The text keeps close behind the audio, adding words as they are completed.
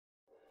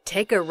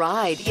Take a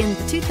ride in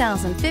the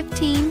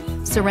 2015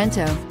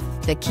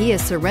 Sorento. The Kia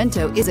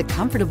Sorento is a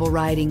comfortable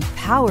riding,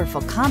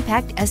 powerful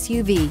compact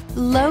SUV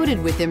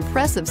loaded with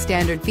impressive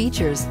standard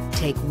features.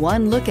 Take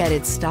one look at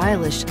its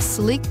stylish,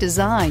 sleek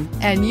design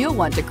and you'll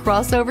want to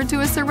cross over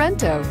to a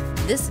Sorento.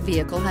 This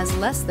vehicle has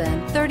less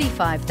than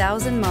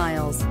 35,000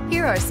 miles.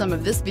 Here are some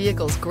of this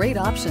vehicle's great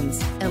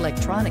options: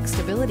 electronic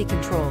stability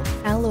control,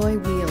 alloy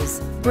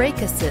wheels,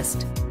 brake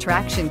assist,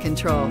 traction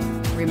control,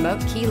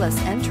 remote keyless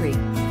entry,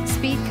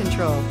 speed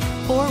control,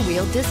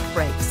 four-wheel disc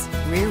brakes,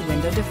 rear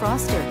window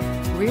defroster,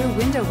 rear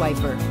window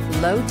wiper,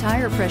 low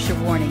tire pressure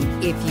warning.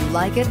 If you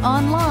like it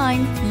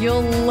online,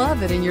 you'll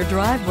love it in your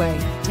driveway.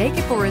 Take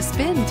it for a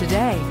spin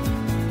today.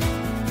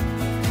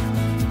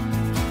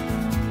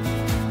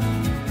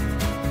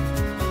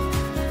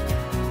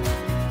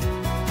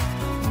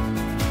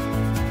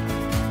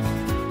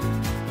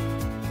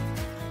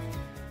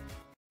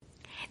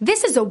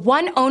 This is a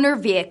one-owner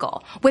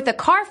vehicle with a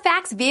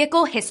Carfax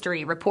Vehicle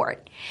History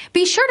Report.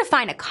 Be sure to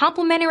find a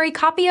complimentary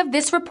copy of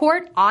this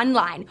report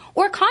online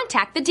or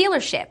contact the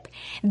dealership.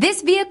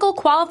 This vehicle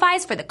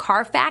qualifies for the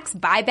Carfax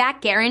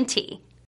Buyback Guarantee.